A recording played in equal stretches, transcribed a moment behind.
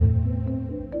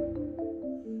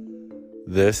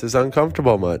This is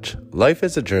Uncomfortable Much. Life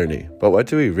is a journey, but what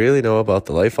do we really know about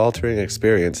the life-altering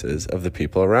experiences of the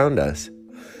people around us?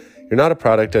 You're not a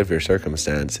product of your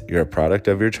circumstance, you're a product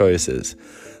of your choices.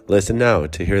 Listen now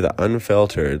to hear the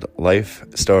unfiltered life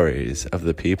stories of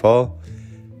the people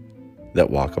that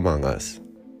walk among us.